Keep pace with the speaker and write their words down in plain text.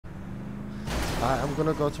I'm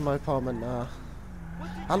gonna go to my apartment now.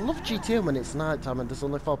 I love GTA when it's night time and there's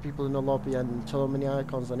only 4 people in the lobby and so many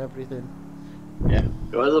icons and everything. Yeah.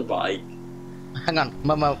 Go as a bike. Hang on,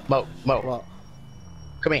 Mo. What?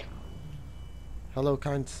 Come here. Hello,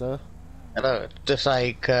 kind sir. Hello. Just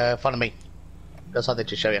like, follow me. Got something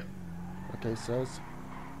to show you. Okay, sirs.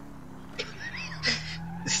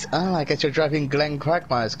 Oh, I guess you're driving Glenn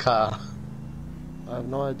Quagmire's car. I have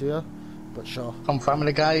no idea, but sure. From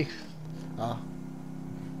Family Guy. Ah.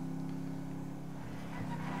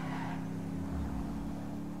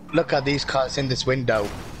 Look at these cars in this window.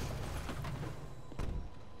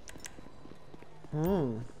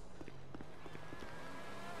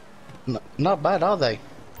 Not bad, are they?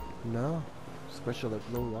 No. Especially the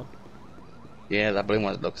blue one. Yeah, that blue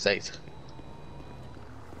one looks ace.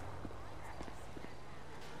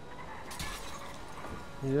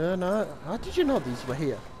 Yeah, no. How did you know these were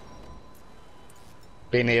here?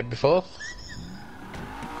 Been here before?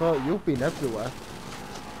 God, you've been everywhere.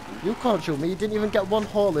 You can't shoot me. You didn't even get one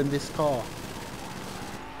hole in this car.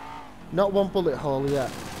 Not one bullet hole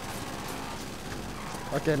yet.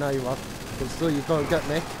 Okay, now you have. But still, you can't get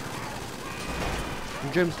me.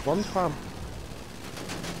 I'm James Bond fan.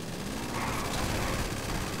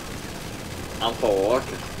 I'm for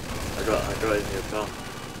walking. I got a new car.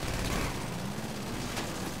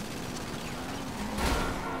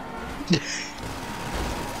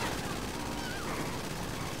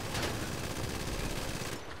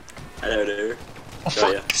 Hello there.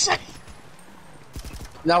 Got ya.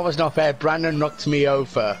 That was not fair. Brandon knocked me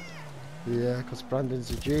over. Yeah, because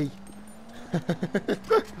Brandon's a G.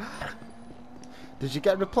 Did you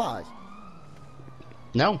get a reply?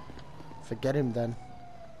 No. Forget him then.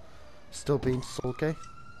 Still being sulky.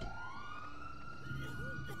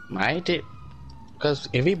 I did. Because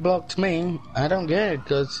if he blocked me, I don't get it.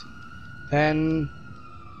 Because then.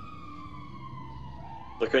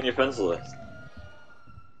 Look on your friends list.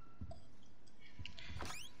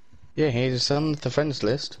 Yeah, he's on the friends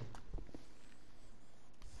list.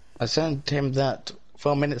 I sent him that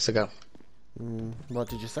 4 minutes ago. What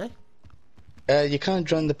did you say? You can't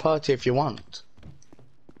join the party if you want.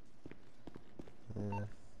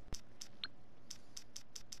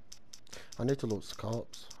 I need to look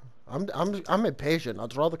scopes. I'm impatient.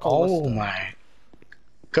 I'd rather call Oh Lester. my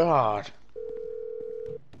god.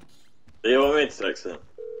 Do you want me to text him?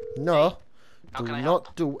 No. Do can I not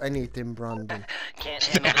help? do anything, Brandon. Can't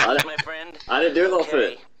handle it, my friend. I didn't do nothing.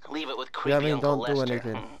 Okay, leave it with creepy Yeah, I mean, Uncle don't do Lester.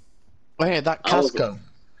 anything. Oh yeah, that I was- Casco.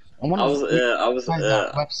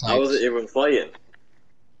 I wasn't even playing.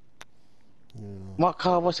 What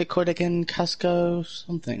car was it called again? Casco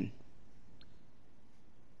something.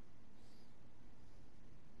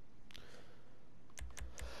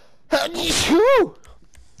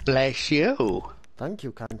 Bless you. Thank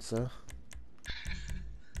you, kind sir.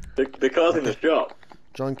 The car's in the shop.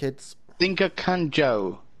 Join kids. Think of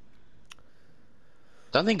Kanjo.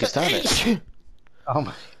 Don't think it's started. Oh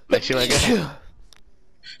my. Bless you again.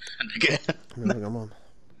 And again. No, come on.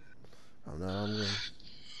 Oh no, I'm going.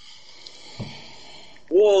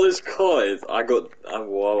 Whoa, this car is.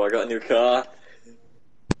 Whoa, I got a new car.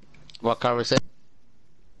 What car is it?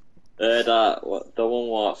 The one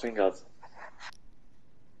what I think I've.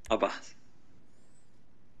 How bad?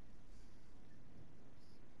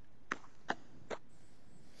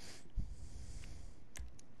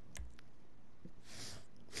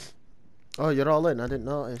 Oh, you're all in. I didn't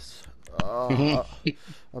notice. Oh,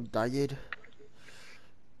 I'm dying.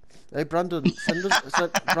 Hey, Brandon,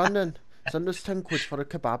 Brandon, send us 10 quid for a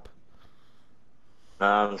kebab.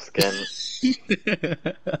 Nah, I'm scared.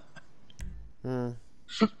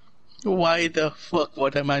 Why the fuck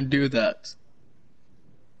would a man do that?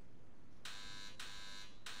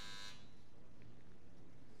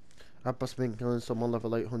 I've just been killing someone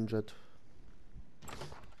level 800.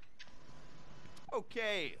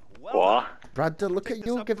 Okay, What? Brandon, look Pick at this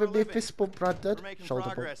you up giving for a me a living. fist bump, Brandon. We're making Shoulder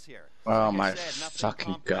bump. progress here. Oh Like I my said, nothing fucking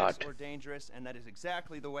complex god. or dangerous, and that is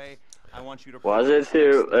exactly the way I want you to Why is approach it this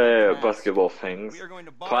two next task. basketball things? We are going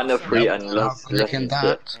to borrow Kind of some free of and the less clicking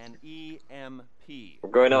that. an EMP. We're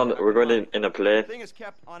going in a The plane. thing is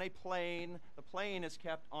kept on a plane. The plane is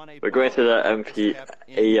kept on a We're going to the boat. MP It's kept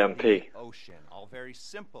in EMP. the ocean. All very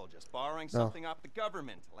simple, just borrowing No. something off the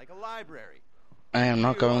government, like a library. I am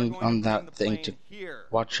not You are going to on bring that the thing plane to here.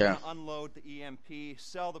 watch We're out. gonna unload the EMP,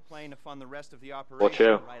 sell the plane to fund the rest of the Watch operation,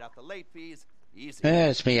 out. write out the late fees. Easy. Yeah,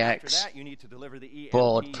 it's me, After X. that, you need to deliver the EMP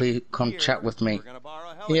Bored, please come here. chat with me. We're gonna borrow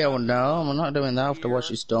a Yeah, well, helicopter no, I'm not doing that after what here,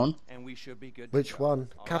 she's done. and we should be good to Which go. one?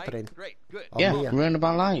 All Catherine? right? Great, good. Oh, Yeah, Mia. ruined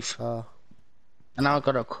my life. Oh. And I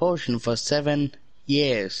got a caution for 7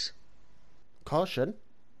 years. Caution?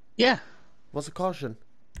 Yeah. What's the caution?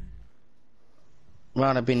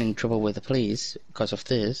 Well, I've been in trouble with the police because of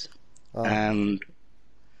this. Oh. And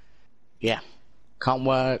yeah, can't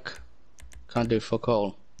work, can't do fuck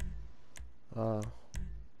all.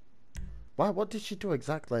 Why? What did she do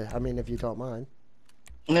exactly? I mean, if you don't mind.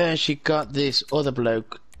 Yeah, she got this other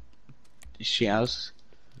bloke. She has.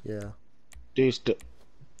 Yeah. Just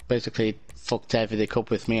basically fucked everything up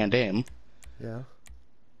with me and him. Yeah.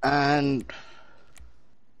 And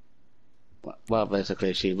well,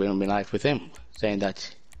 basically, she ruined my life with him, saying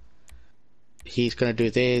that he's gonna do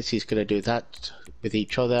this, he's gonna do that with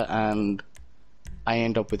each other, and I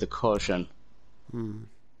end up with a caution.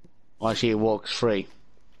 While she walks free.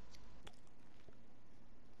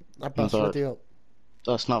 I bust ready up.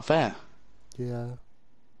 That's not fair. Yeah.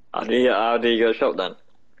 How do you get shot then?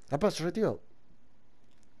 I bust ready up.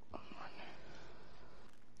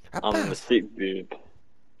 I'm a sick boob.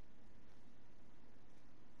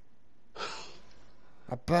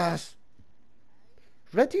 Abbas!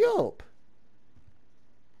 Ready up!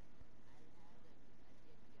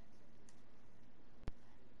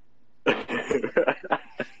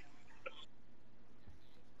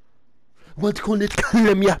 ما تكون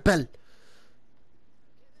تتكلم يا هبل.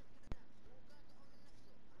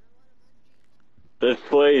 Just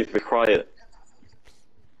please be quiet.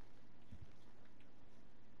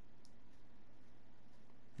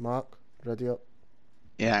 Mark, ready up.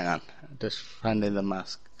 Yeah, hang on. Just finding the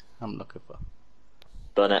mask I'm looking for.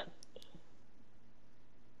 Done it.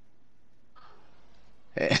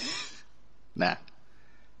 Nah.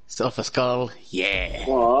 Silver skull, yeah.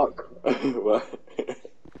 Mark.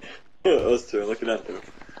 Us two are looking at them.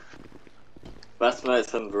 Best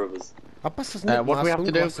mates and brothers. Abbas has nicked What my do we have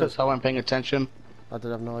to do? sunglasses. Because I wasn't paying attention. I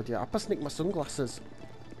did have no idea. Abbas nicked my sunglasses.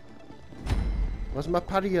 Where's my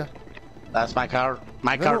Parrier? That's my car.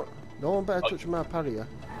 My car. No one better touch my Parrier.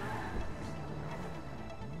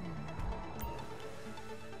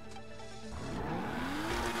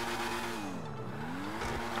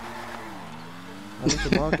 I need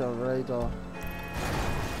to mark our radar.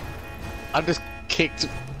 I just kicked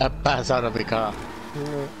a bass out of the car.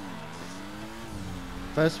 Yeah.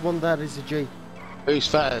 First one there is a G. Who's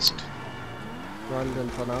first? Brandon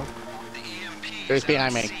for now. Who's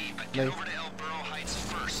behind me? Me.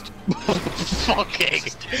 Fucking.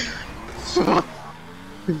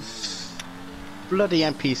 Bloody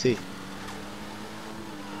NPC.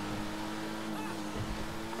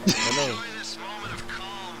 Hello. This moment of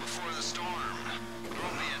calm before the storm.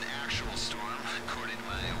 Only an actual storm, according to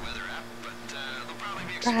my weather app, but there'll probably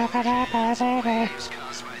be explosions, waves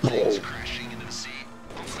caused by things crashing into the sea.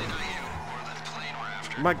 Hopefully not you, or the plane we're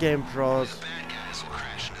after. My game froze. Bad guys will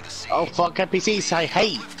crash into the sea. Oh fuck NPCs, I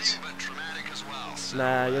hate. But dramatic as well. So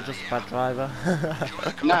Nah, you're just a bad driver.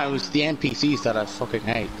 No, it's the NPCs that I fucking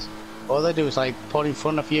hate. All they do is like pull in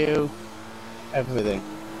front of you, everything.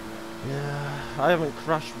 Yeah, I haven't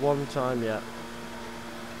crashed one time yet.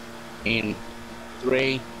 In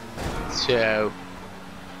 3, 2,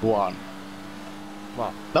 1.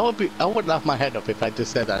 What? That would be. I would laugh my head up if I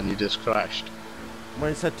just said that and you just crashed.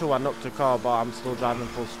 When you said 2, I knocked a car, but I'm still driving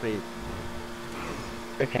full speed.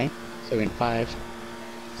 Okay. So in 5,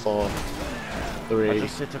 4, I 3,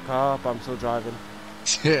 just hit a car, but I'm still driving.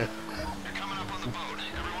 2. you're coming up on the boat.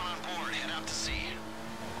 Everyone on board, head out to sea.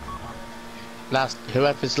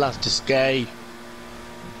 Whoever's last to skate.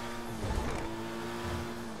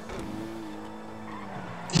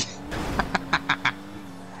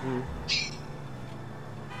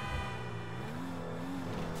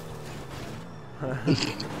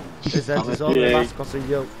 His head is on the mask because of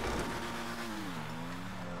you.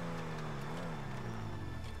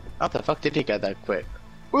 How the fuck did he get that quick?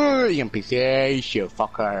 Woo, you NPCs, you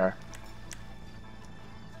fucker.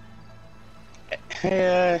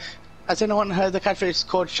 Has anyone heard the catchphrase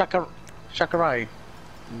called Shakarai?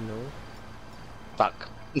 No. Fuck.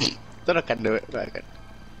 Then I can do it, but I can.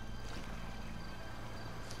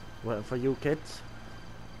 Waiting for you kids.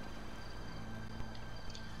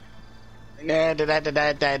 We're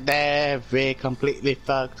completely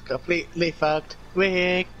fucked,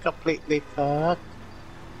 we're completely fucked.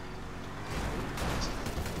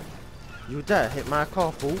 You dare hit my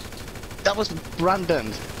car, fool. That was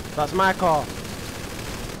Brandon. That's my car.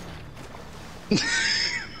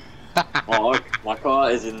 Oh, my car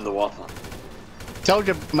is in the water. Told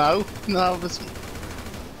you, Mo. No, it was...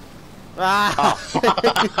 Ah!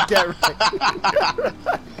 Get wrecked.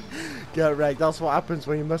 Get wrecked. That's what happens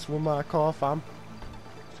when you mess with my car, fam.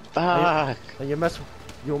 Fuck. And you're messing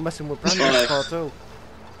with Brandon's car too.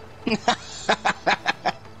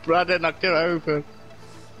 Brandon knocked it over.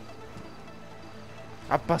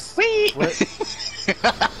 Abbas. Whee! Wait.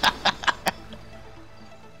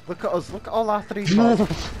 Look at us, look at all our 3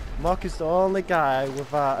 cars. Mark is the only guy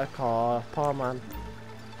without a car. Poor man.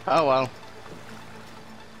 Oh well.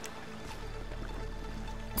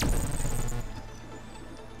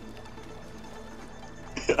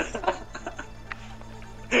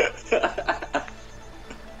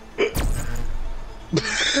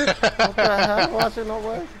 What the hell? Why's it not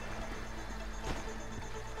working?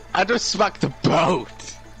 I just smacked the boat.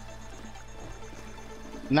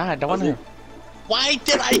 Nah, I don't want to. Why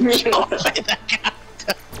did I jump in the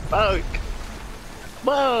captain boat?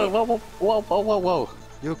 Whoa, whoa, whoa, whoa, whoa, whoa, whoa.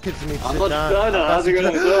 You kids need to I'm sit not down. trying to. How's it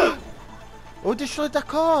going to do? Who destroyed the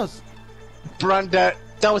cars? Branda,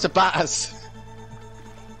 that was a badass.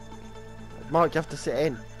 Mark, you have to sit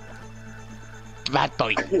in. Bad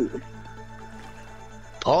boy.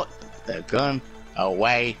 Put the gun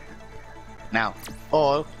away now.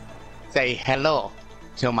 Or say hello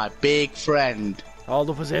to my big friend. All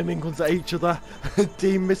of us aiming guns at each other.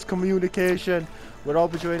 Team miscommunication. We're all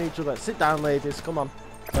between each other. Sit down, ladies. Come on.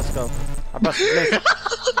 Let's go. I press play.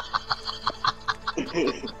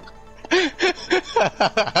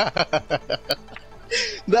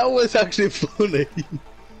 That was actually funny.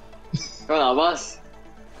 Come on, boss.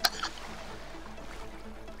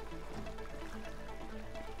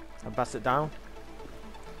 I pass it down.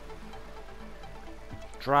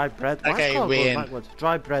 Dry bread. Why Okay, is it called going win. backwards?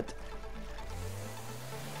 Dry bread.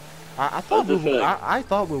 I thought we were. I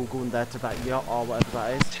thought we were going there to that yacht or whatever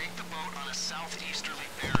that is. Take the boat on a southeasterly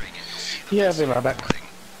bearing and you'll see the Yeah, vessel be right back. boarding.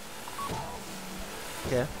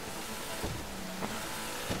 Okay.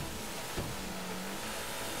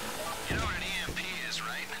 You know what an EMP is,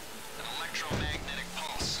 right? An electromagnetic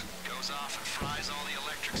pulse. Goes off and fries all the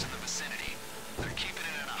electrics in the vicinity. They're keeping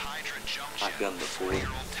it at a Hydra jump I've jet, done the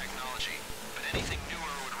 40-year-old technology. But anything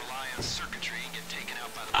newer would rely on circuitry and get taken out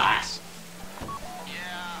by the police.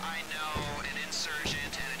 Yeah, I know. An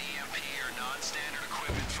insurgent and an EMP are non-standard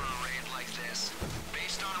equipment for a raid like this.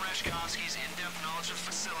 Based on Reshkovsky's in-depth knowledge of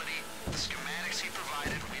the facility, the schematics he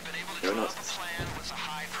provided, we've been able to They're draw not- up a plan with a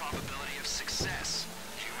high probability of success.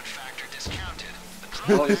 Human factor discounted.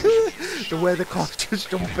 Oh, The way the cars just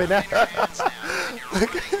jump in it.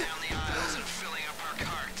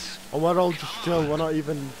 And we're all just chill. We're not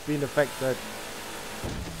even being affected.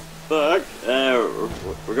 Look,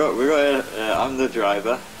 we got I'm the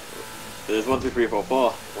driver. There's 1, 2, 3, 4,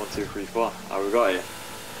 4. 1, 2, 3, 4. Oh, we got you.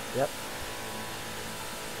 Yep.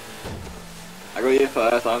 I got you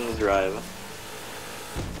first. I'm the driver.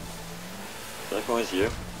 Second one's you.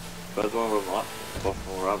 Third one we're Mark. Fourth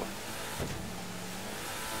one we're Robert.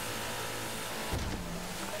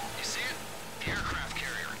 You see it? The aircraft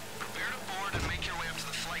carrier. Prepare to board and make your way up to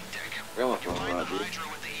the flight deck. We're on my phone, Combine the Roger. Hydra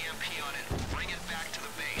with the EMP on it. Bring it back to the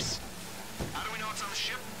base. How do we know it's on the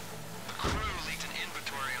ship? The crew leaked an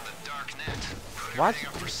inventory on the dark net. Put Why everything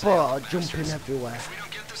up for people sale are for jumping investors. everywhere? If we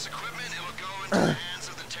don't get this equipment, it'll go into the hands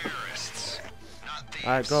of the terrorists. Not thieves.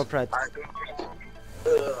 Alright, go, Fred.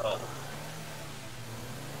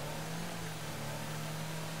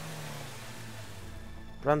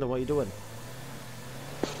 Brandon, what are you doing?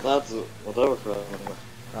 That's whatever for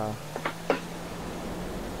Oh.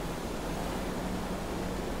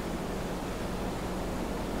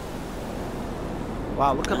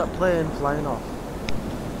 Wow, look at that plane flying off.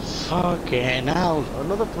 Fucking hell.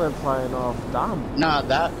 Another plane flying off. Damn. Nah,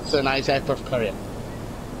 that's a nice aircraft carrier.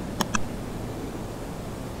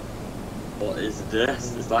 What is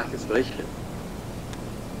this? It's like a spaceship.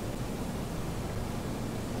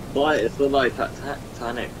 It's not like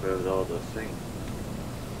Titanic with all the things.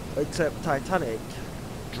 Except Titanic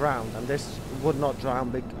drowned, and this would not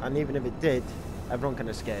drown, and even if it did, everyone can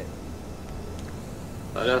escape.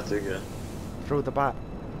 I'd have to go. Through the back.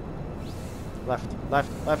 Left. You ready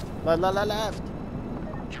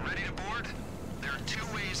to board? There are 2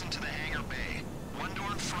 ways into the hangar bay. One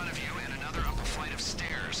door in front of you and another up a flight of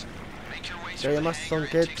stairs. Make your way through you the must hangar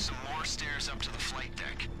sunk and it. take some more stairs up to the flight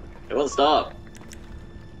deck. It won't stop.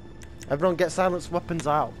 Everyone get silenced weapons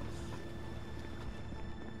out.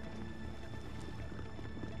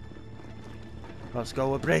 Let's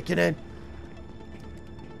go, we're breaking in.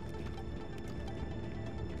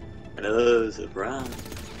 And those are brown.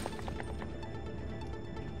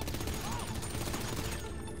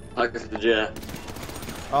 Like the jet.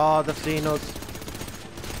 Oh, they've seen us.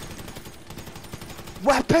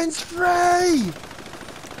 Weapons free!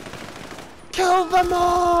 Kill them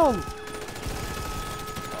all!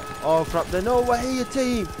 Oh crap, they're nowhere here,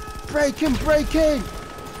 team! Break in! Mayday!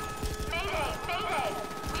 Mayday!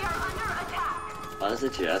 We are under attack! That's a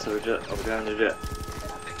jet, so we're going to jet.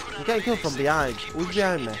 I'm getting killed from behind. Who's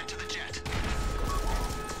behind me? Get to the jet.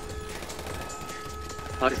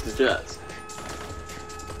 Like the jets.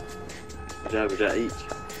 Jab a jet each.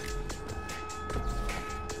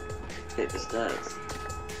 Hit the stairs.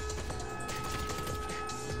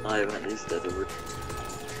 I haven't these stairs are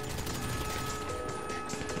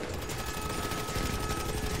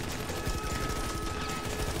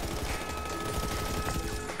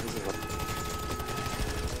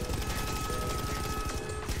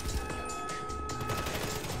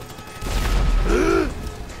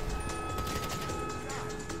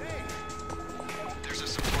There's a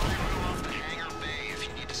supply room off the hangar bay if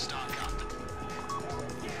you need to stock up.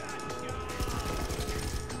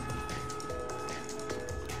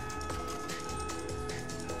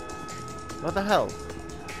 What the hell?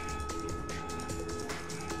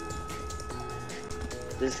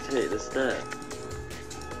 just hit the stairs.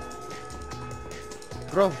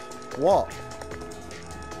 Bro, what?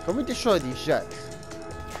 Can we destroy these jets?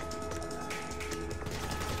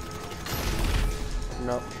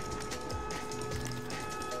 No.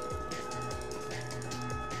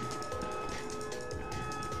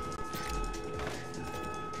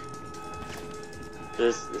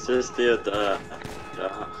 Just steal the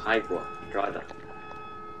Hydra glider.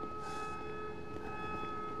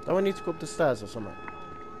 Don't we need to go up the stairs or something?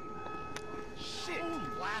 Shit,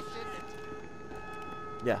 blasted.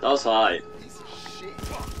 Yeah. That's high. Piece of shit.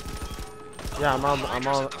 Yeah, I'm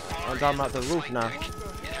down at the roof now. It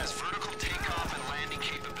has vertical takeoff and landing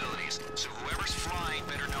capabilities, so whoever's flying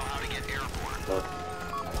better know how to get airborne. But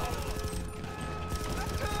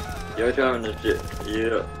you're driving the jet.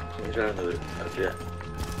 You're driving the jet.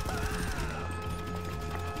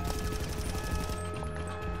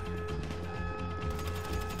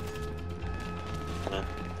 Yeah.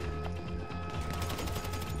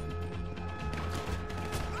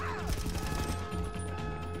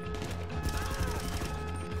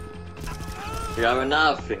 You have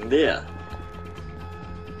nothing there.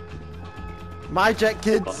 My jet,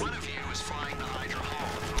 kids. One of you is flying the Hydra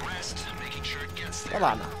home, the rest making sure it gets there. Come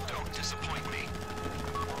on now. Don't disappoint me.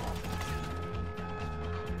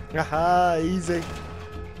 Haha, easy.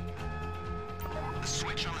 The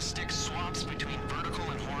switch on the stick swaps between vertical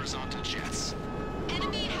and horizontal jets.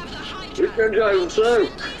 Enemy have the Hydra. We can drive slow.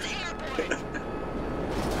 Please airborne.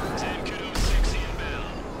 10-6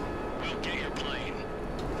 inbound. We'll get your plane.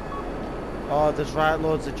 Oh, there's right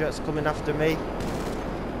loads of jets coming after me.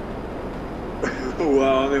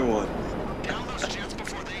 Wow, I'm in one. Down those jets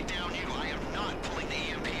before they down you. I am not pulling the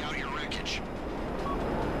EMP out of your wreckage.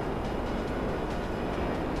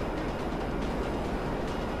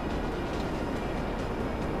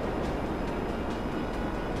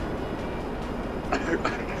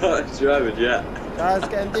 Can't drive a jet. Guys,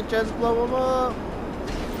 getting the jets, blow them up.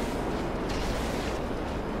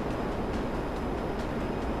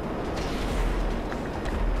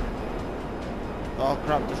 Oh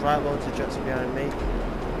crap, there's right loads of jets behind me.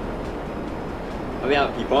 I mean,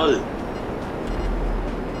 I'll keep on.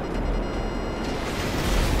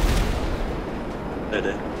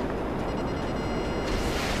 Ready.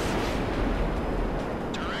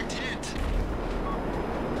 Direct hit.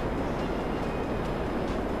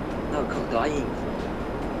 No, I'm dying.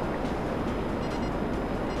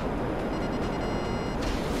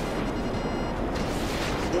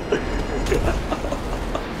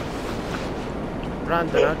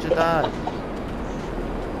 Brandon, how'd you die?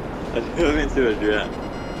 I drove into a jet.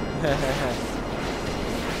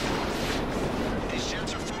 These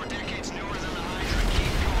jets are 4 decades newer than the Hydra.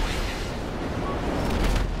 Keep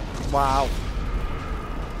going. Wow.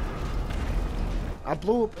 I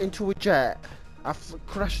blew up into a jet. I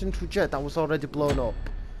crashed into a jet that was already blown up.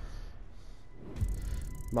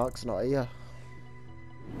 Mark's not here.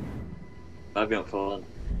 I've been falling.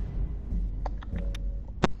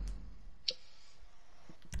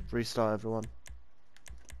 Restart everyone.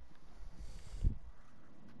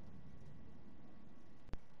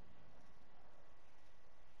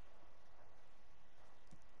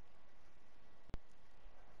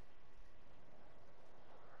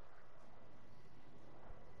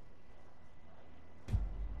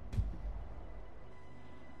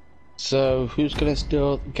 So who's gonna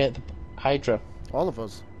still get the Hydra? All of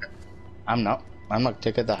us. I'm not. I'm not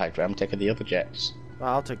taking the Hydra. I'm taking the other jets. Well,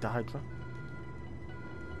 I'll take the Hydra.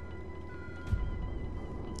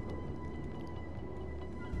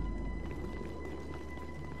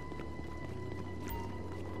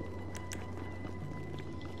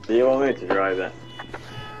 Do you want me to drive it?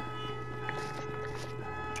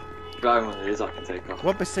 Drive one of these, I can take off.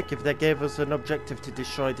 Would be sick if they gave us an objective to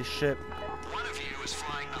destroy this ship. One of you is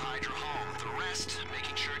flying the Hydra home, the rest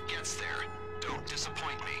making sure it gets there. Don't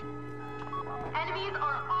disappoint me. Enemies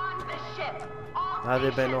are on the ship. All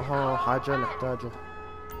هذه stations بينهم call حاجة ahead. نحتاجه.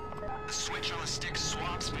 The switch on the stick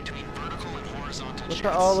swaps between vertical and horizontal Look jets.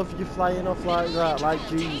 at all of you flying off like that, like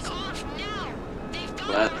jeez. Take off now. They've got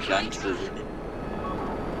We're our gangsters, Hydra. isn't it?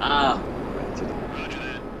 Ah! Roger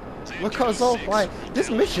that. Same Look at us all flying. This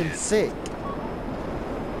mission's sick.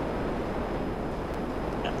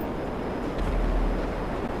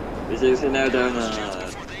 Is it now down,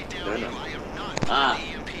 Before they down you, down? I am not Ah!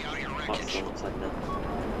 getting EMP out of your What's wreckage. the one second now?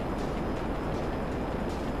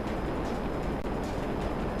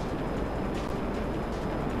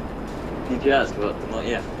 DJs, but not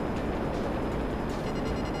yet.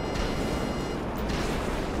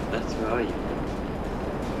 That's right.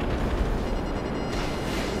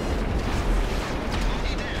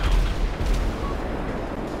 Boogie down.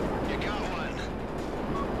 You got one.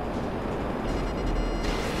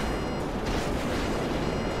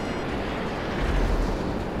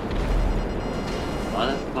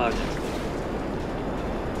 -5 next.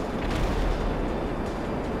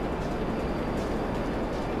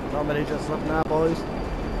 Not many just left now, boys.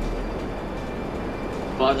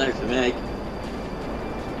 5 next to me.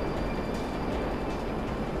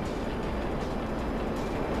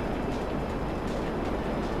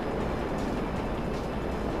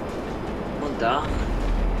 Come on down.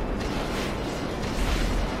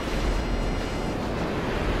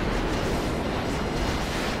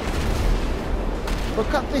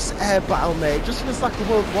 Look at this air battle, mate. Just feels like a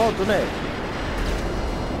world war, doesn't it?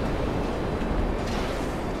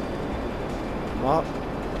 What?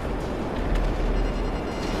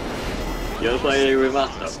 You're playing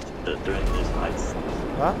remaster during these fights.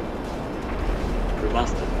 What?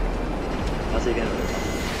 Remaster. How's he gonna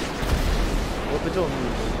remaster? What we doing?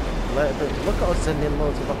 Let it look at us sending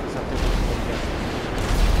loads of rockets after this.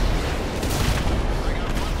 I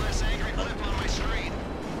got one less angry blip on my screen.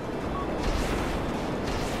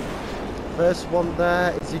 First one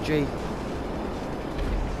there is a G.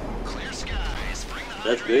 Clear skies. Bring the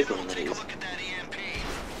That's Hydra great in. on We'll take a these. look at that EMP.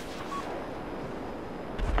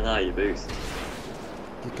 I know you boost.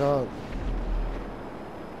 You can't.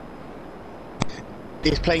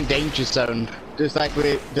 He's playing Danger Zone, just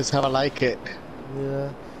how I like it. Yeah.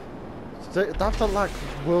 So that felt like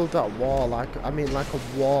world at war, like I mean like a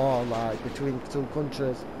war like between two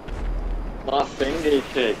countries. My finger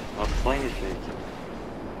shake. My finger shake.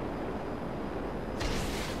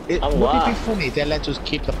 It I'm would it be live. funny if they let us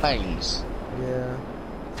keep the planes? Yeah.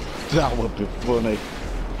 That would be funny.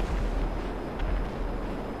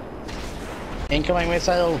 Incoming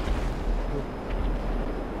missile.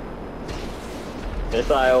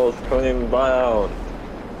 Missiles coming down.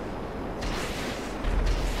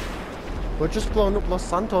 We're just blowing up Los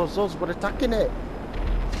Santos, us, we're attacking it.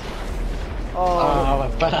 Oh,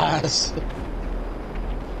 Oh, pass.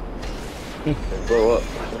 Blow up.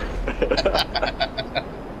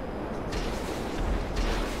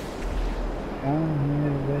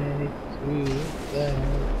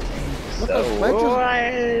 look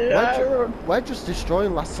So at we're just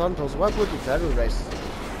destroying Los Santos, we're bloody terrorists.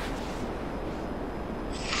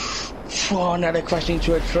 Oh, now they're crashing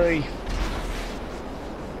into a tree.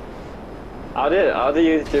 How do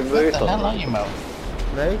you do What boost the hell on are you, them? Mel?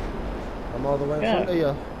 Me? I'm all the way in Yeah. front of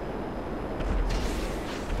you.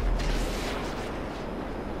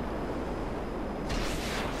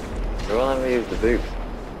 You want me to use the boost?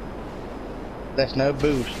 There's no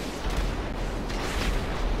boost.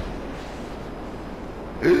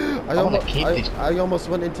 wanna keep this. I almost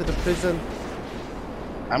went into the prison.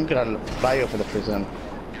 I'm gonna fly over the prison.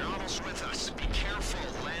 You're almost with us. Be careful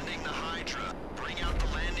landing the Hydra. Bring out the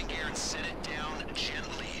landing gear and set it down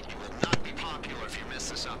gently. You will not be popular if you mess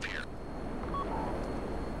this up here.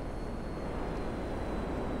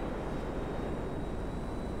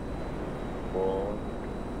 Well,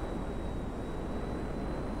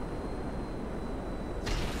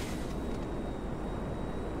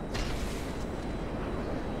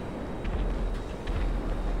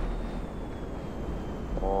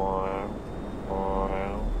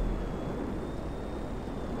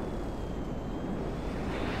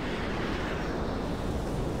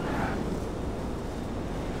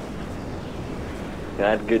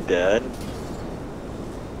 Dad, good dad.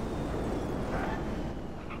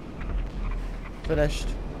 Finished.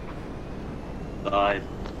 Bye.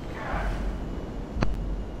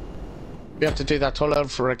 We have to do that all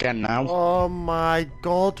over again now. Oh my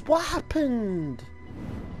god, what happened?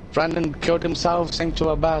 Brandon killed himself, sank to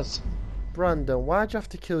a bath. Brandon, why'd you have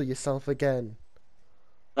to kill yourself again?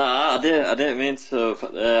 Nah, I didn't mean to.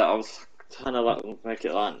 I was trying to make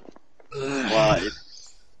it land. Why?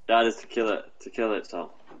 Dad is to kill it.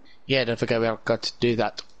 So Yeah, don't forget we've got to do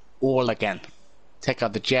that all again. Take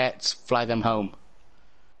out the jets, fly them home.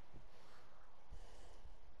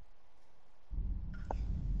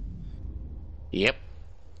 Yep.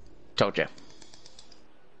 Told you.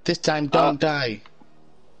 This time, don't die.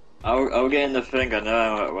 I'll get in the thing. I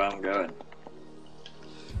know where I'm going.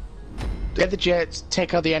 Get the jets,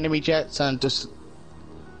 take out the enemy jets, and just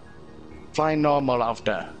fly normal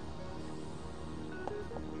after.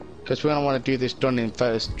 Because we don't want to do this done in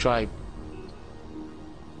first try.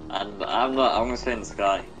 And I'm not. I'm gonna stay in the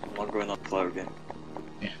sky. I'm not going up slow again.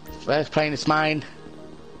 Yeah. First plane is mine.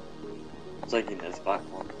 I'm taking this back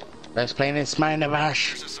one. First plane is mine, Navash.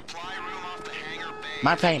 There's a supply room off the hangar bay.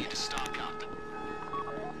 My plane. To stock up.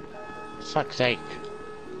 Fuck's sake.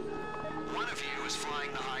 One of you is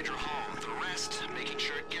flying the Hydra home. The rest, making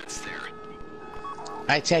sure it gets there.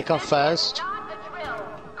 I take off first. Not a drill.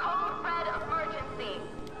 Code red emergency.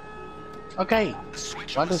 Okay. The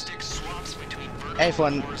switch Why on the does stick swaps between vertical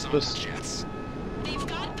everyone and horizontal just jets. They've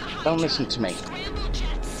got the Hydra. don't listen to me? Scramble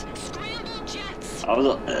jets. Scramble jets. I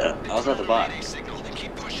was at the back. Mayday signal.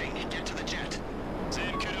 Keep pushing and get to the jet.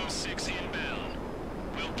 Zancudo 6 inbound.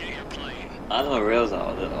 We'll get your plane. I had my rails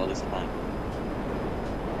out all this time.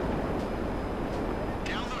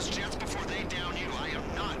 Down those jets before they down you. I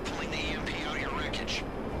am not pulling the EMP out of your wreckage.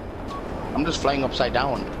 I'm just flying upside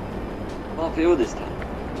down. I'm not feel this time.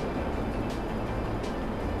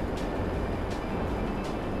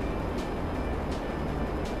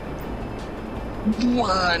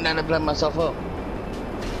 And then I blow myself up.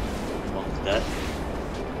 One's dead.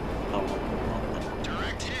 No one.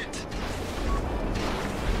 Direct hit.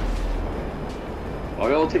 Are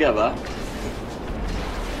we all together?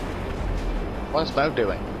 What's Mo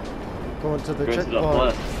doing? Going to the Going to the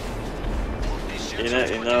checkpoint. place. These You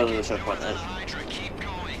jets know are the checkpoint the is. Hydra. Keep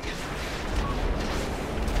going.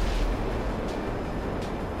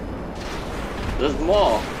 There's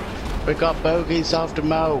more. We got bogeys after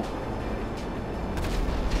Mo.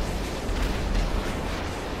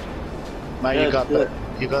 Mo, Yeah,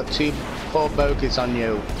 you got 4 bogeys on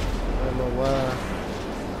you. I'm aware.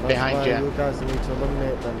 That's Behind why you. You guys need to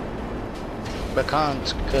eliminate them. We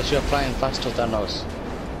can't, because you're flying faster than us.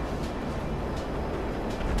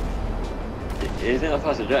 Isn't a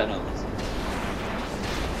faster jet on this?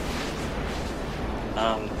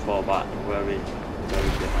 Fall back where we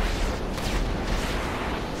behind.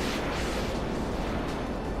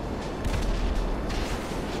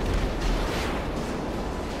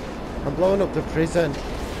 I'm blowing up the prison.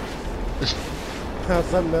 How's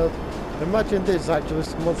that melt? Imagine this, actually,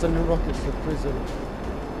 someone sending rockets to prison.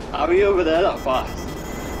 Are we over there that fast?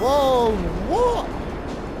 Whoa, what?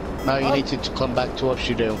 Mo, you need to come back to us,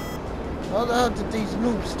 you do. How the hell did these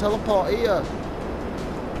noobs teleport here?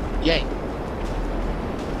 Yay.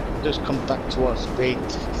 Just come back to us. We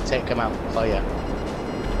take them out for you.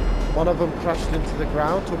 One of them crashed into the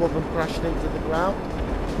ground, two of them crashed into the ground.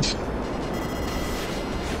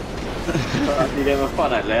 You get my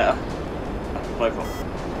fun out later. Play for.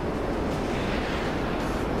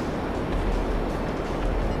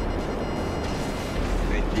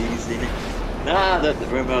 Easy. Nah, the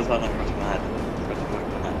windmills are not across my head.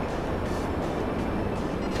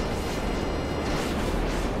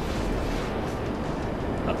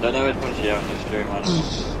 I don't know which one's you, I'm just doing one.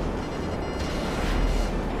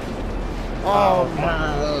 Oh,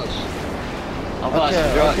 I'm not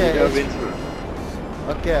Okay, sure okay, you drove it's- into it.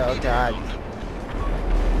 okay.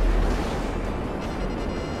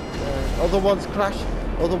 Other ones crashed,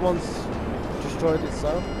 other ones destroyed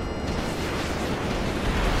itself.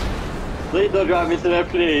 Please don't drive into there,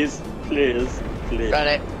 please. Please. Got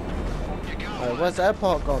it. Right, where's the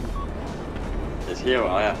airport gone? It's here,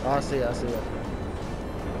 I am. Oh, I see it.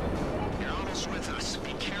 You're almost with us.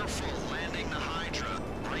 Be careful landing the Hydra.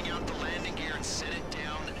 Bring out the landing gear and set it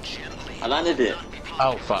down gently. I landed it.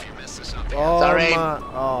 Oh, fuck. If you mess this up, Oh Sorry. my,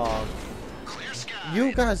 oh. clear sky.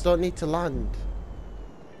 You guys don't need to land.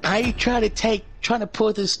 I trying to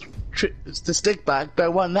pull the stick back, but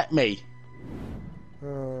it won't let me.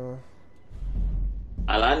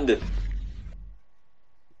 I landed.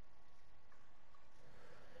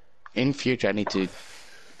 In future, I need to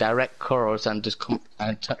direct course and just come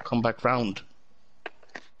back round.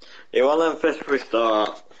 You want them fish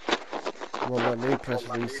restart? Won't let me press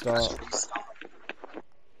restart.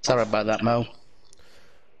 Sorry about that, Mo.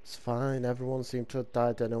 It's fine, everyone seemed to have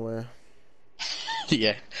died anyway.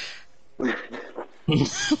 Yeah.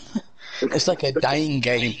 It's like a dying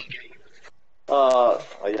game. Oh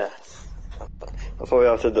yes. I thought we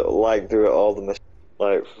have to do it all the missions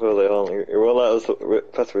fully on. It won't let us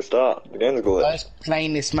press restart. The game's glitched. First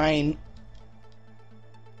plane is mine.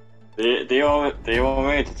 Do you want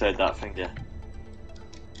me to take that thing? Yeah.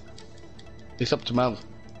 It's up to Mo.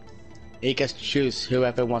 He gets to choose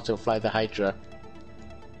whoever wants to fly the Hydra.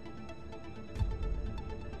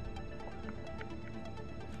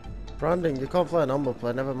 Brandon, you can't fly a normal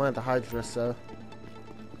plane, never mind the Hydra, so.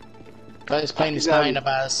 This plane is kind of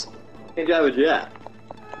as. You can drive a jet.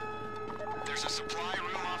 There's a supply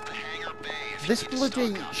room off the hangar bay. If This you need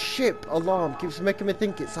bloody stock up. ship alarm keeps making me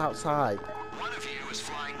think it's outside. One of you is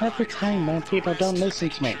flying Every time, man, people don't listen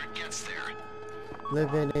to me. gets there.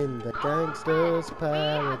 Living in the gangster's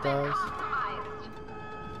paradise.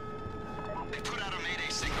 They put out a mayday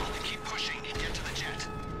signal and keep pushing and get to the jet.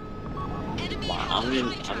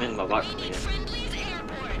 I'm in my back again. Friendly's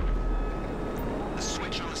airport. The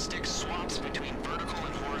switch on the stick swaps between vertical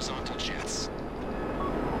and horizontal jets.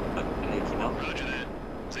 Taking up. Roger that.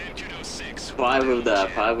 Zancudo 6. 5 over there,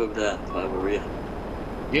 5 over there, 5 over here.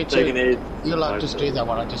 You Taking two, it. you'll have to do that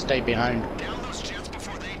one. I'll just stay behind. Down those jets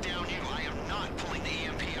before they down you. I am not pulling the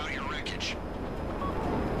EMP out of your wreckage.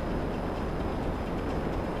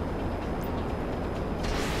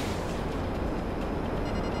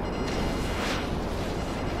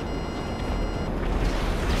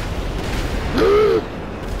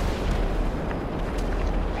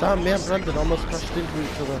 Damn, me and Brandon almost crashed into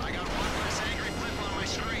each other. I got one less angry blip on my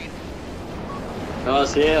screen. No,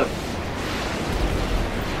 it's here.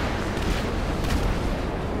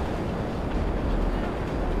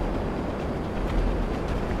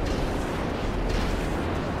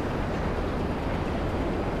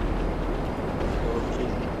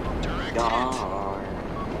 Direct hit. Darn.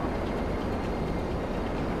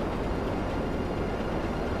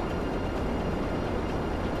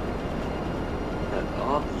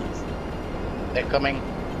 Oh, these. They're coming.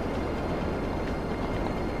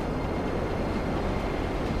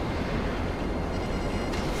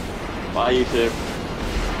 Bye, you two.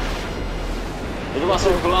 Look at my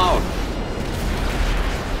super cloud.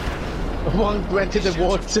 One went to the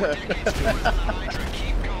water. Hydra,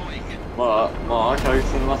 keep going. Mark, have you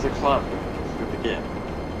seen the massive cloud through the game?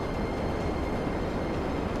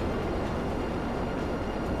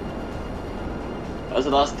 Where's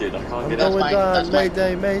the last dude? I can't I'm get going out. mine, down, that's mine.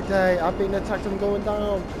 mayday, mayday. I've been attacked, I'm going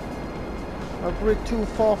down. I've grid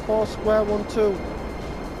 244 square 12.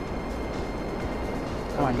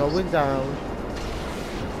 Come I'm on, going down.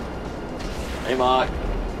 Hey, Mark.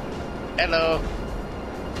 Hello.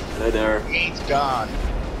 Hey there. He's gone.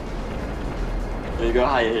 There you go,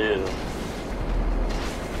 hi here.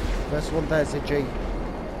 First one there's a G.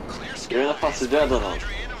 Clear sky. You're in a faster jet than us.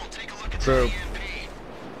 Hydra in and we'll take a look at True. the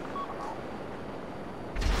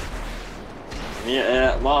EMP.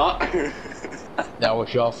 Yeah, Mark. That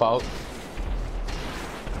was your fault.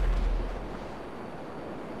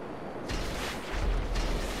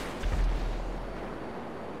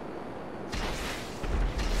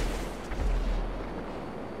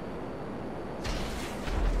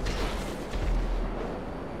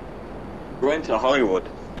 Going to Hollywood.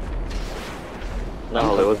 No,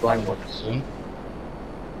 Hollywood, Blackwood. Soon.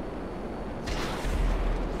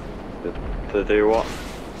 To do what?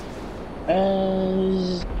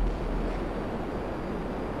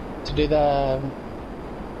 To do the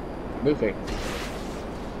movie.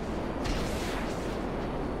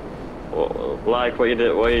 Well, like what you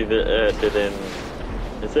did in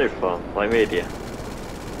Sixth Form, like media.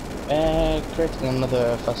 Creating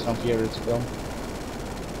another Fast and Furious film.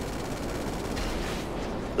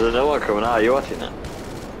 There's no one coming out. Are you watching it?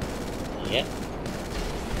 Yeah.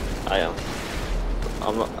 I am.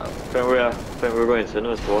 I'm not. I think we're going to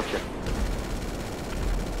cinemas to watch it.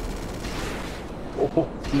 Oh,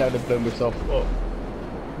 now they've blown myself up.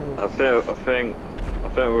 I think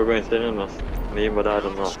we're going to cinemas. Me and my dad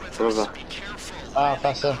and my brother. Be careful. Ah,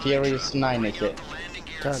 Fast and Furious 9 is it? Landing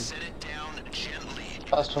gear, 10. set it down gently.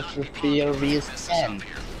 Fast and Furious 10.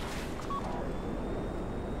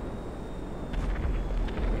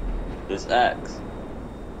 This X.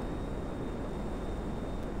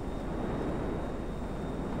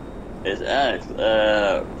 It's X.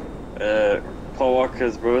 Paul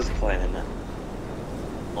Walker's brother's playing in it.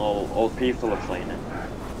 All old people are playing it.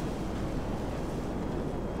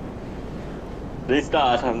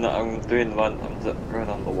 Restart. I'm doing one. I'm going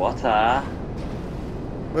on the water.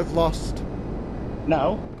 We've lost.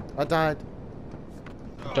 No, I died.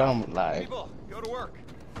 don't lie. People, go to work.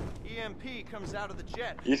 EMP comes out of the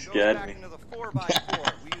jet. You Goes scared back me. into the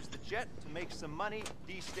 4x4. We use the jet to make some money,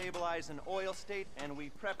 destabilize an oil state, and we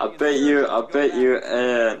prep I the bet you. insurgents I to go bet back you.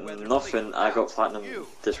 and whether Nothing. they I got out. platinum You.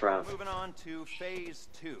 this round. Moving on to phase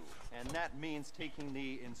 2, and that means taking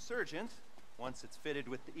the insurgent once it's fitted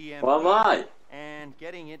with the EMP What am I? and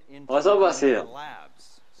getting it into What's up, one boss of here? the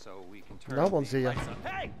labs so we can turn No one's the here. lights on.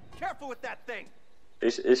 Hey, careful with that thing.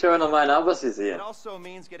 It's showing on mine. Abbas is here. It also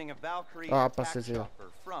means getting a Valkyrie Ah, attack Abbas is here. chopper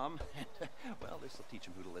from, well, this will teach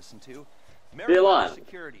him who to listen to, Be alive. Maritime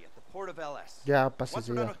Security at the Port of LS. Yeah, Abbas Once is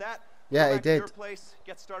we're done here. with that, Yeah, Go he back to did. your place,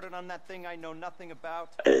 get started on that thing I know nothing about.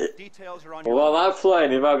 Details are on Well, your. while I'm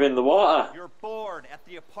flying, he might be in the water. You're bored at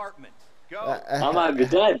the apartment. Go. I might be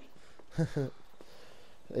dead.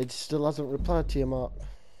 He still hasn't replied to you, Mark.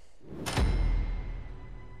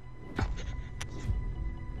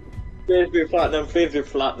 Please be platinum, please be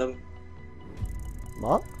platinum.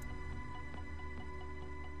 Mark?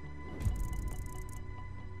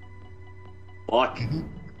 Mark.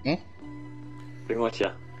 Hmm? Pretty much,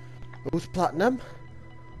 yeah. Who's platinum?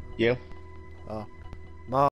 You. Oh.